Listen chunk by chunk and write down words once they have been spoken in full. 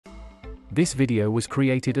This video was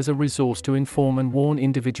created as a resource to inform and warn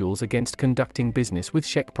individuals against conducting business with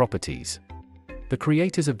SHEQ properties. The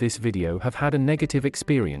creators of this video have had a negative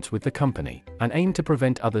experience with the company, and aim to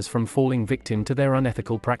prevent others from falling victim to their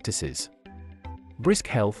unethical practices. Brisk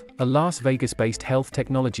Health, a Las Vegas-based health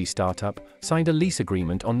technology startup, signed a lease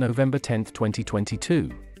agreement on November 10, 2022,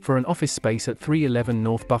 for an office space at 311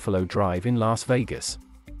 North Buffalo Drive in Las Vegas.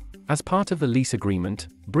 As part of the lease agreement,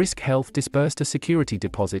 Brisk Health disbursed a security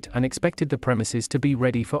deposit and expected the premises to be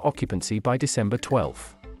ready for occupancy by December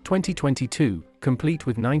 12, 2022, complete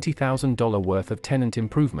with $90,000 worth of tenant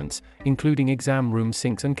improvements, including exam room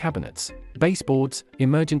sinks and cabinets, baseboards,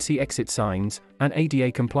 emergency exit signs, and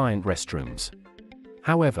ADA-compliant restrooms.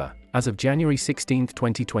 However, as of January 16,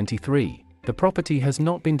 2023, the property has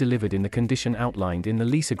not been delivered in the condition outlined in the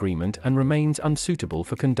lease agreement and remains unsuitable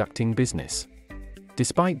for conducting business.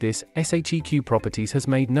 Despite this, SHEQ Properties has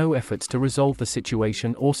made no efforts to resolve the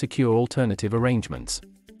situation or secure alternative arrangements.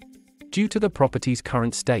 Due to the property's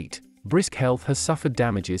current state, Brisk Health has suffered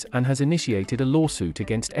damages and has initiated a lawsuit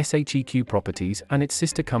against SHEQ Properties and its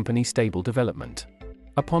sister company Stable Development.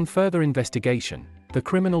 Upon further investigation, the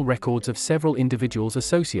criminal records of several individuals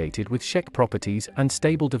associated with SHEQ Properties and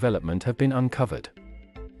Stable Development have been uncovered.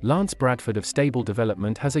 Lance Bradford of Stable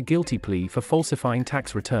Development has a guilty plea for falsifying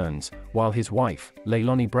tax returns, while his wife,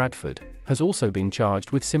 Leilani Bradford, has also been charged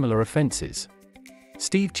with similar offenses.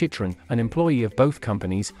 Steve Chitren, an employee of both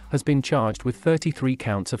companies, has been charged with 33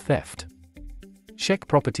 counts of theft. SHEQ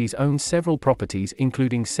Properties owns several properties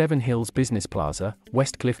including Seven Hills Business Plaza,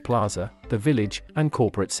 Westcliff Plaza, The Village, and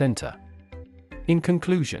Corporate Center. In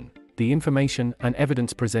conclusion, the information and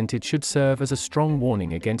evidence presented should serve as a strong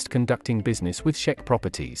warning against conducting business with SHEQ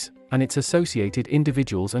Properties and its associated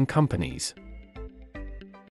individuals and companies.